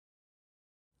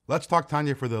Let's talk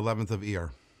Tanya for the 11th of Iyar.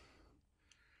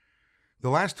 The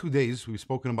last 2 days, we've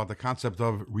spoken about the concept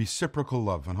of reciprocal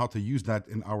love and how to use that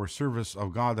in our service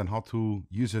of God and how to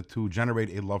use it to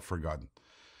generate a love for God.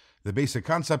 The basic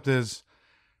concept is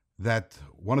that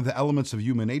one of the elements of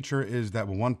human nature is that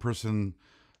when one person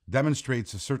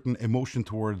demonstrates a certain emotion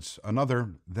towards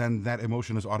another, then that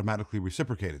emotion is automatically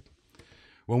reciprocated.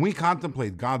 When we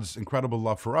contemplate God's incredible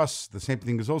love for us, the same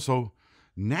thing is also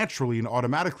naturally and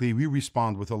automatically we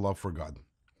respond with a love for God.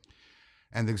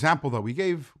 And the example that we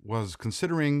gave was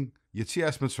considering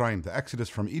Yetzias Mitzrayim, the exodus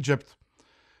from Egypt,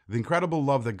 the incredible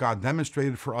love that God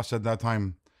demonstrated for us at that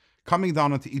time, coming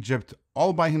down into Egypt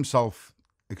all by himself,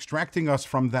 extracting us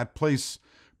from that place,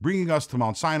 bringing us to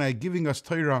Mount Sinai, giving us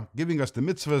Torah, giving us the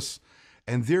mitzvahs,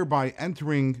 and thereby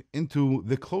entering into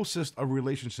the closest of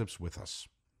relationships with us.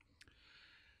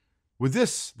 With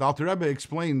this, the Alter Rebbe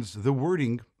explains the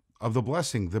wording of the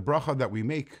blessing, the bracha that we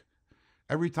make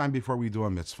every time before we do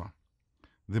a mitzvah.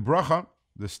 The bracha,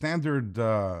 the standard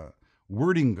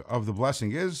wording of the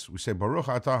blessing is, we say, Baruch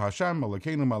atah Hashem,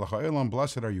 Elokeinu melech ha'olam,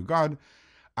 blessed are you God,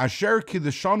 Asher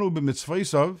kiddushanu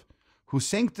b'mitzvaysav, who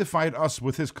sanctified us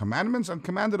with his commandments and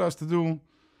commanded us to do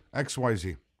X, Y,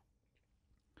 Z.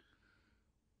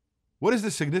 What is the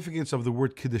significance of the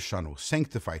word kiddushanu,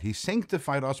 sanctified? He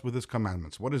sanctified us with his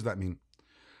commandments. What does that mean?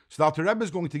 So the Alter Rebbe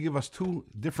is going to give us two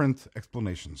different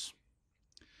explanations.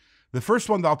 The first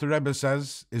one the Alter Rebbe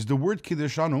says is the word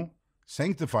kiddushanu,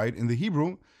 sanctified in the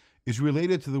Hebrew, is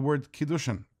related to the word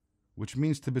kiddushin, which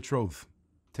means to betroth,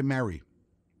 to marry.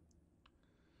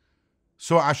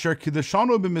 So asher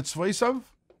kiddushanu b'mitzvaysav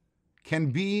can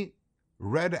be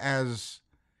read as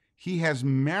he has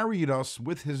married us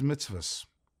with his mitzvahs.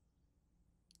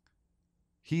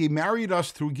 He married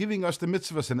us through giving us the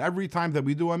mitzvahs, and every time that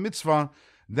we do a mitzvah,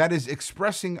 that is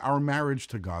expressing our marriage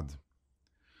to God.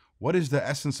 What is the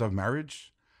essence of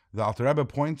marriage? The Alter Rebbe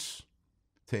points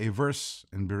to a verse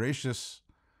in Bereshis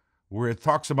where it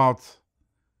talks about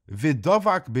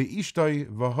V'davak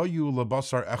be'ishtoi v'hoyu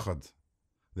lebasar echad.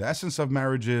 The essence of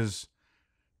marriage is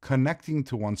connecting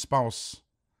to one's spouse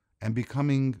and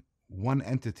becoming one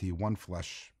entity, one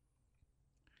flesh.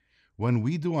 When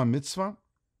we do a mitzvah,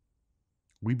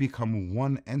 we become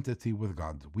one entity with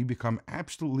God. We become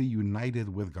absolutely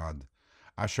united with God.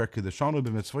 Asher kiddushanu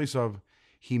b'mitzvaysav,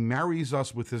 he marries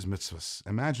us with his mitzvahs.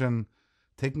 Imagine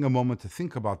taking a moment to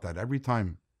think about that every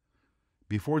time.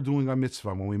 Before doing a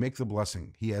mitzvah, when we make the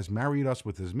blessing, he has married us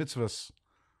with his mitzvahs.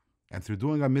 And through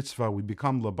doing a mitzvah, we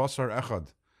become lebasar echad.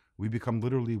 We become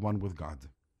literally one with God.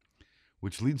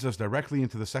 Which leads us directly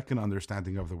into the second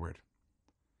understanding of the word.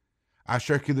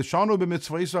 Asher kiddushanu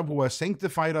b'mitzvaysav, who has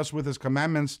sanctified us with his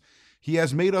commandments, he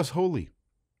has made us holy.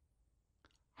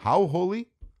 How holy?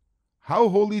 How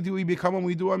holy do we become when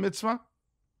we do a mitzvah?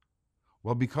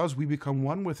 Well, because we become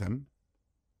one with him,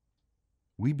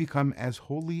 we become as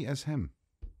holy as him.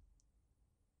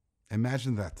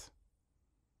 Imagine that.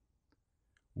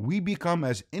 We become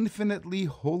as infinitely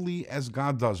holy as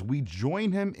God does. We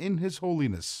join him in his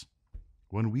holiness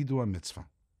when we do a mitzvah.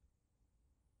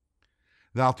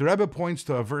 The Alter Rebbe points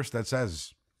to a verse that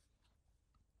says,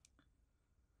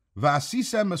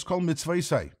 V'asisem eskol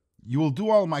mitzvaysai, you will do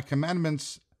all my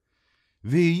commandments.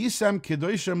 V'yisem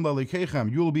kedoshim l'elikechem,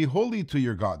 you will be holy to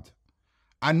your God.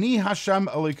 Ani Hashem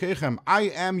elikechem, I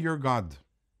am your God.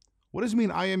 What does it mean,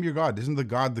 I am your God? Isn't the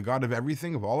God of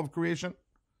everything, of all of creation?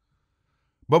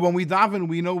 But when we daven,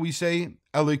 we know we say,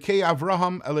 Elikei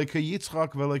Avraham, Elikei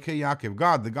Yitzchak, Velikei Yaakov.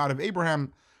 God, the God of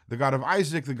Abraham, the God of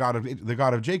Isaac, the God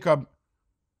of Jacob.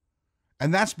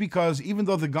 And that's because even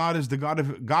though God is the God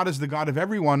of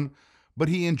everyone, but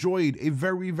he enjoyed a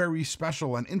very, very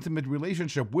special and intimate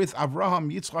relationship with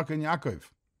Avraham, Yitzchak, and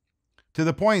Yaakov, to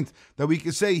the point that we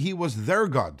could say he was their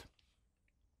God.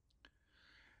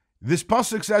 This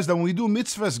pasuk says that when we do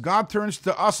mitzvahs, God turns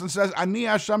to us and says, Ani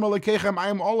Hashem Elokeichem, I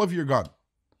am all of your God.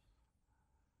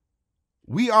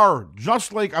 We are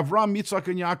just like Avraham, Yitzchak,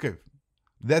 and Yaakov,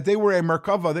 that they were a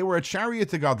merkava, they were a chariot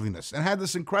to godliness, and had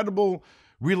this incredible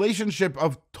relationship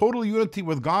of total unity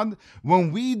with God.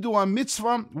 When we do a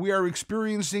mitzvah, we are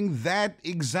experiencing that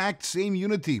exact same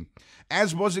unity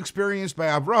as was experienced by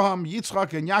Avraham,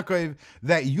 Yitzchak, and Yaakov,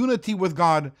 that unity with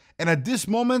God. And at this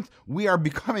moment, we are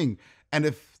becoming, and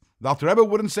if the Alter Rebbe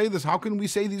wouldn't say this, how can we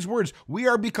say these words? We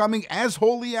are becoming as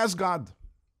holy as God.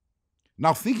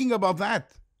 Now thinking about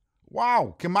that,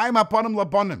 wow, Kemayim hapanim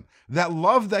lapanim, that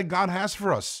love that God has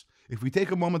for us, if we take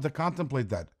a moment to contemplate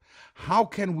that, how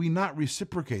can we not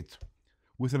reciprocate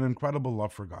with an incredible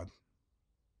love for God?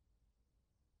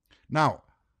 Now,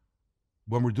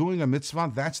 when we're doing a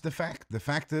mitzvah, that's the fact. The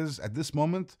fact is, at this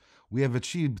moment, we have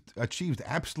achieved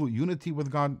absolute unity with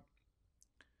God.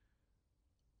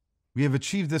 We have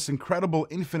achieved this incredible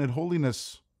infinite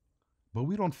holiness, but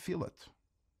we don't feel it.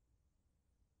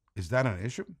 Is that an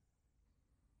issue?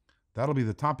 That'll be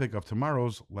the topic of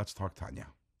tomorrow's Let's Talk Tanya.